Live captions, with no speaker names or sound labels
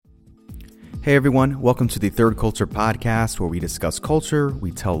Hey everyone, welcome to the Third Culture podcast, where we discuss culture, we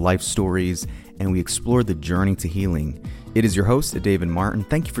tell life stories, and we explore the journey to healing. It is your host, David Martin.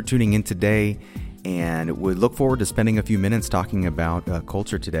 Thank you for tuning in today, and we look forward to spending a few minutes talking about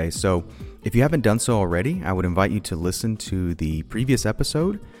culture today. So if you haven't done so already, I would invite you to listen to the previous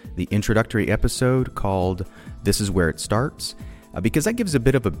episode, the introductory episode called This Is Where It Starts, because that gives a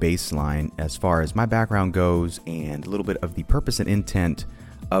bit of a baseline as far as my background goes and a little bit of the purpose and intent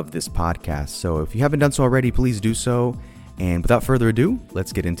of this podcast. So if you haven't done so already, please do so. And without further ado,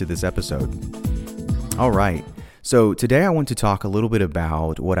 let's get into this episode. All right. So today I want to talk a little bit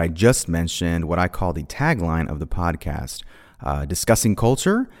about what I just mentioned, what I call the tagline of the podcast, discussing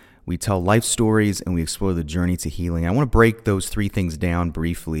culture. We tell life stories and we explore the journey to healing. I want to break those three things down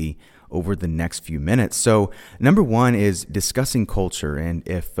briefly over the next few minutes. So number one is discussing culture. And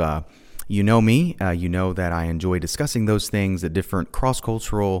if you know me, you know that I enjoy discussing those things, the different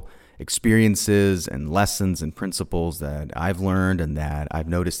cross-cultural experiences and lessons and principles that I've learned and that I've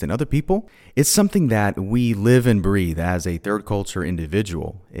noticed in other people. It's something that we live and breathe as a third culture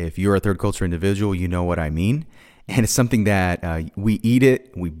individual. If you're a third culture individual, you know what I mean. And it's something that we eat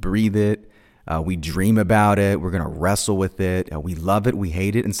it, we breathe it, we dream about it, we're going to wrestle with it, we love it, we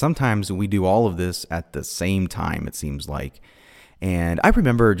hate it. And sometimes we do all of this at the same time, it seems like. And I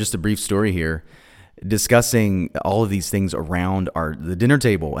remember, just a brief story here, discussing all of these things around the dinner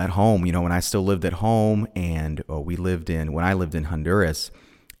table at home. You know, when I still lived at home, and when I lived in Honduras,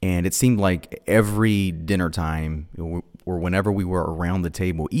 and it seemed like every dinner time or whenever we were around the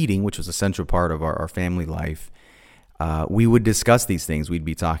table eating, which was a central part of our family life, we would discuss these things. We'd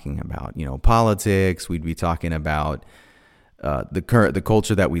be talking about, politics. We'd be talking about the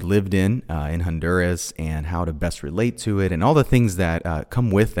culture that we lived in Honduras and how to best relate to it and all the things that come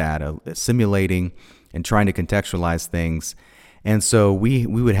with that, assimilating and trying to contextualize things. And so we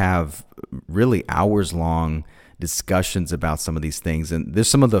would have really hours-long discussions about some of these things. And there's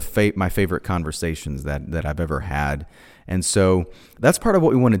some of my favorite conversations that I've ever had. And so that's part of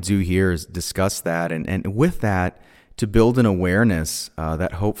what we want to do here, is discuss that. And with that, to build an awareness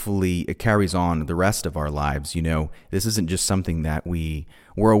that hopefully it carries on the rest of our lives. This isn't just something that we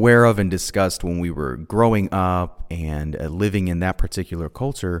were aware of and discussed when we were growing up and living in that particular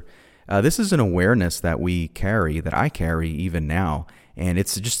culture. This is an awareness that we carry, that I carry even now. And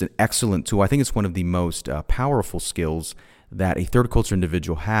it's just an excellent tool. I think it's one of the most powerful skills that a third culture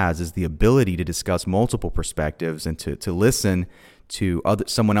individual has, is the ability to discuss multiple perspectives and to listen to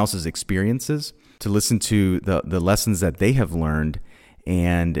someone else's experiences, to listen to the lessons that they have learned,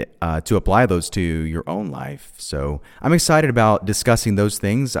 and to apply those to your own life. So I'm excited about discussing those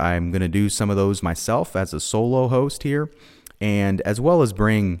things. I'm going to do some of those myself as a solo host here, and as well as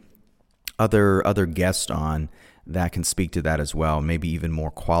bring other guests on that can speak to that as well, maybe even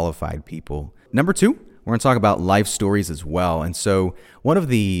more qualified people. Number two, we're going to talk about life stories as well. And so one of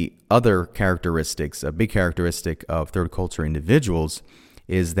the other characteristics, a big characteristic of third culture individuals,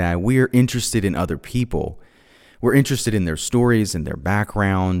 is that we're interested in other people. We're interested in their stories and their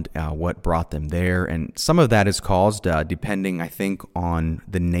background, what brought them there. And some of that is caused, depending, I think, on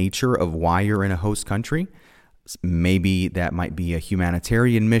the nature of why you're in a host country. Maybe that might be a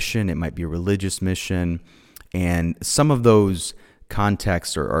humanitarian mission. It might be a religious mission. And some of those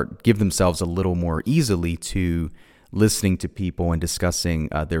contexts are give themselves a little more easily to listening to people and discussing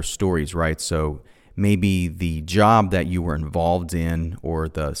their stories, right? So maybe the job that you were involved in or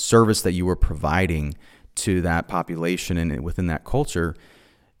the service that you were providing to that population and within that culture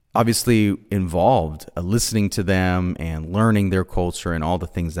obviously involved listening to them and learning their culture and all the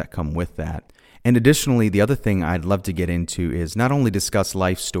things that come with that. And additionally, the other thing I'd love to get into is not only discuss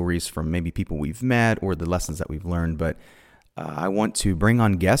life stories from maybe people we've met or the lessons that we've learned, but I want to bring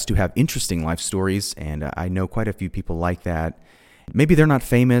on guests who have interesting life stories, and I know quite a few people like that. Maybe they're not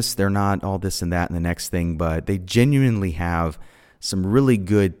famous, they're not all this and that and the next thing, but they genuinely have some really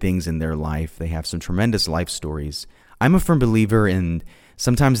good things in their life. They have some tremendous life stories. I'm a firm believer in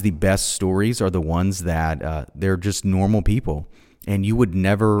sometimes the best stories are the ones that they're just normal people, and you would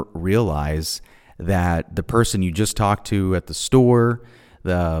never realize that the person you just talked to at the store,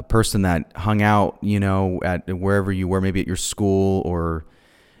 the person that hung out, at wherever you were, maybe at your school or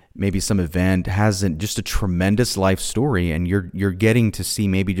maybe some event, has just a tremendous life story, and you're getting to see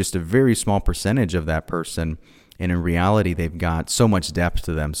maybe just a very small percentage of that person, and in reality, they've got so much depth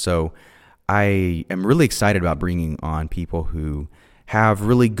to them. So I am really excited about bringing on people who have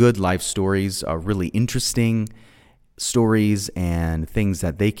really good life stories, really interesting stories and things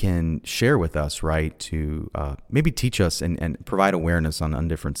that they can share with us, right, to maybe teach us and provide awareness on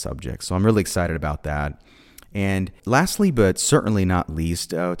different subjects. So I'm really excited about that. And lastly, but certainly not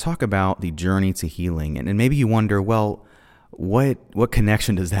least, talk about the journey to healing. And maybe you wonder, well, what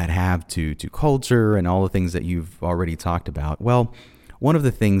connection does that have to culture and all the things that you've already talked about? Well, one of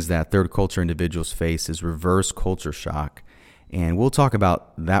the things that third culture individuals face is reverse culture shock. And we'll talk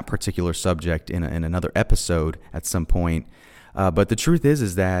about that particular subject in another episode at some point. But the truth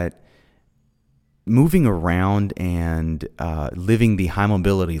is that moving around and living the high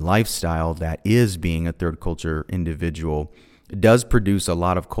mobility lifestyle that is being a third culture individual does produce a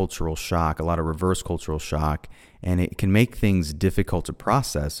lot of cultural shock, a lot of reverse cultural shock, and it can make things difficult to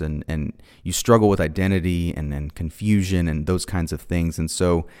process, and you struggle with identity and confusion and those kinds of things. And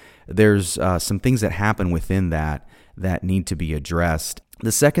so there's some things that happen within that need to be addressed.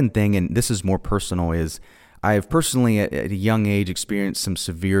 The second thing, and this is more personal, is I've personally at a young age experienced some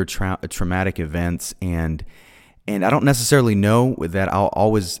severe traumatic events, and I don't necessarily know that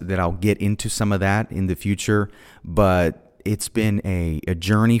I'll get into some of that in the future, but it's been a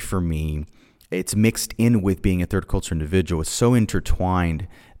journey for me. It's mixed in with being a third culture individual. It's so intertwined,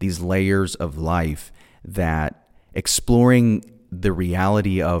 these layers of life, that exploring the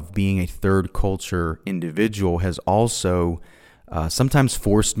reality of being a third culture individual has also sometimes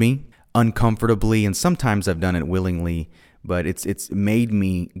forced me uncomfortably, and sometimes I've done it willingly, but it's made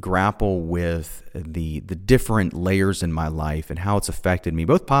me grapple with the different layers in my life and how it's affected me,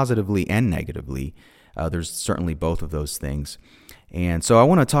 both positively and negatively. There's certainly both of those things. And so I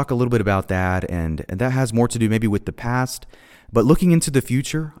want to talk a little bit about that, and that has more to do maybe with the past, but looking into the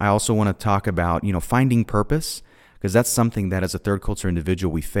future, I also want to talk about, finding purpose, because that's something that as a third culture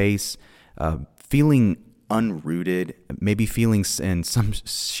individual we face, feeling unrooted, maybe feeling in some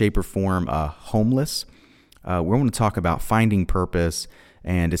shape or form homeless. We're going to talk about finding purpose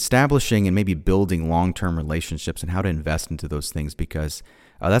and establishing and maybe building long-term relationships and how to invest into those things, because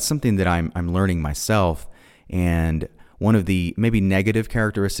that's something that I'm learning myself. And one of the maybe negative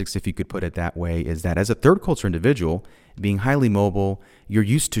characteristics, if you could put it that way, is that as a third culture individual, being highly mobile, you're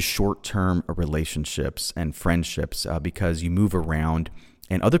used to short-term relationships and friendships because you move around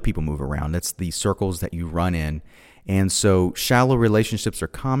and other people move around. That's the circles that you run in. And so shallow relationships are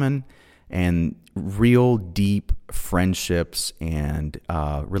common, and real deep friendships and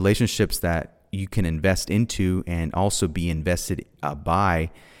relationships that you can invest into and also be invested by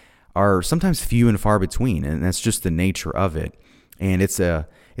are sometimes few and far between, and that's just the nature of it. And it's a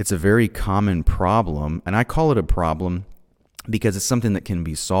very common problem, and I call it a problem because it's something that can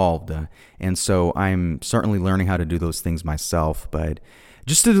be solved. And so I'm certainly learning how to do those things myself. But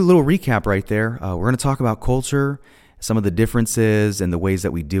just to do a little recap right there, we're going to talk about culture, some of the differences and the ways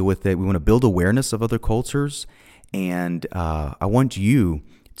that we deal with it. We want to build awareness of other cultures, and I want you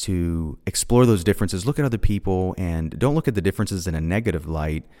to explore those differences, look at other people, and don't look at the differences in a negative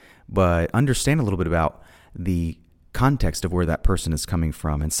light, but understand a little bit about the context of where that person is coming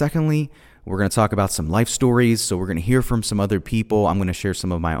from. And secondly, we're going to talk about some life stories. So we're going to hear from some other people. I'm going to share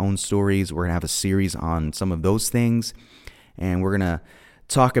some of my own stories. We're going to have a series on some of those things. And we're going to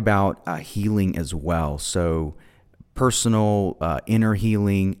talk about healing as well. So personal inner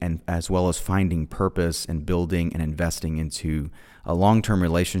healing, and as well as finding purpose and building and investing into long-term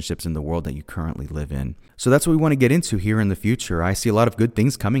relationships in the world that you currently live in. So that's what we want to get into here in the future. I see a lot of good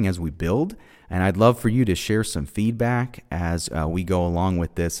things coming as we build, and I'd love for you to share some feedback as we go along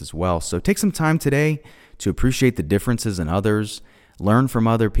with this as well. So take some time today to appreciate the differences in others, learn from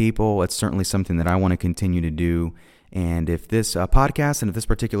other people. It's certainly something that I want to continue to do. And if this podcast and if this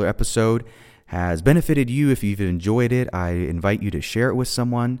particular episode has benefited you, if you've enjoyed it, I invite you to share it with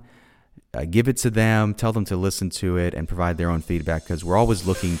someone, give it to them, tell them to listen to it, and provide their own feedback, because we're always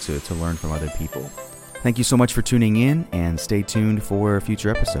looking to learn from other people. Thank you so much for tuning in, and stay tuned for future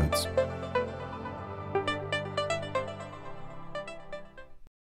episodes.